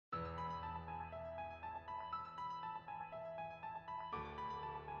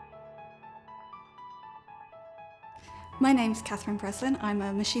My name's Breslin. I'm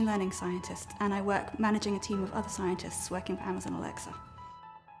a machine learning scientist and I work managing a team of other scientists working for Amazon Alexa.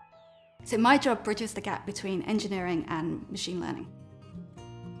 So my job bridges the gap between engineering and machine learning.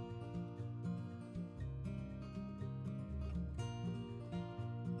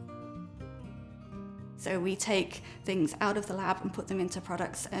 So we take things out of the lab and put them into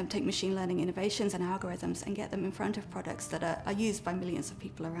products, take machine learning innovations and algorithms and get them in front of products that are used by millions of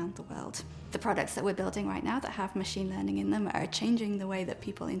people around the world. The products that we're building right now that have machine learning in them are changing the way that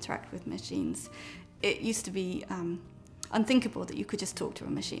people interact with machines. It used to be unthinkable that you could just talk to a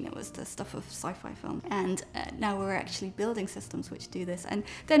machine. It was the stuff of sci-fi film. And now we're actually building systems which do this. And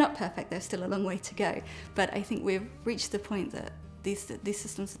they're not perfect, there's still a long way to go. But I think we've reached the point that these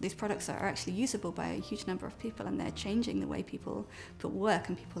systems, these products are actually usable by a huge number of people, and they're changing the way people work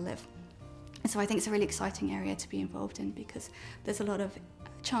and people live. And so I think it's a really exciting area to be involved in because there's a lot of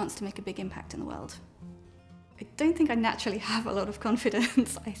chance to make a big impact in the world. I don't think I naturally have a lot of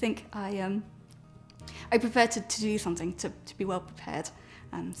confidence. I think I prefer to do something, to be well prepared.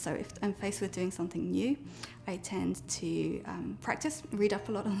 So if I'm faced with doing something new, I tend to practice, read up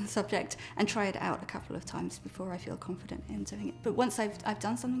a lot on the subject, and try it out a couple of times before I feel confident in doing it. But once I've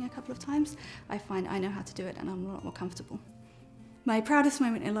done something a couple of times, I find I know how to do it and I'm a lot more comfortable. My proudest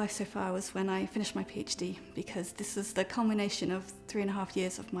moment in life so far was when I finished my PhD, because this is the culmination of 3.5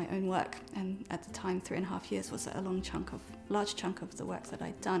 years of my own work, and at the time 3.5 years was a large chunk of the work that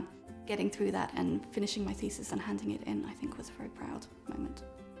I'd done. Getting through that and finishing my thesis and handing it in, I think, was a very proud moment.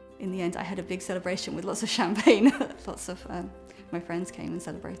 In the end, I had a big celebration with lots of champagne. Lots of my friends came and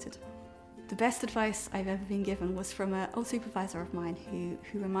celebrated. The best advice I've ever been given was from an old supervisor of mine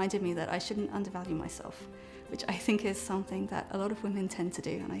who reminded me that I shouldn't undervalue myself, which I think is something that a lot of women tend to do,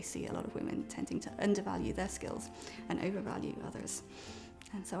 and I see a lot of women tending to undervalue their skills and overvalue others.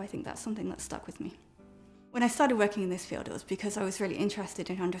 And so I think that's something that stuck with me. When I started working in this field, it was because I was really interested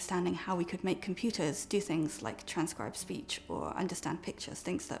in understanding how we could make computers do things like transcribe speech or understand pictures,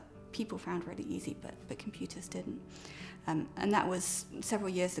 things that people found really easy, but computers didn't. And that was several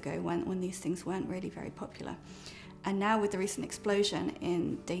years ago when these things weren't really very popular. And now with the recent explosion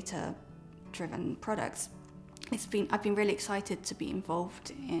in data-driven products, I've been really excited to be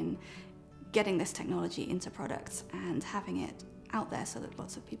involved in getting this technology into products and having it out there so that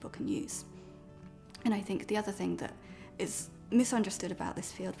lots of people can use. And I think the other thing that is misunderstood about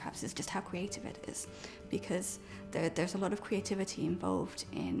this field perhaps is just how creative it is, because there's a lot of creativity involved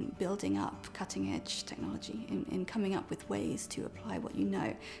in building up cutting-edge technology, in coming up with ways to apply what you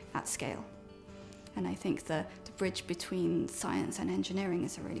know at scale. And I think the bridge between science and engineering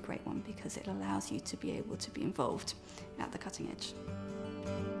is a really great one because it allows you to be able to be involved at the cutting edge.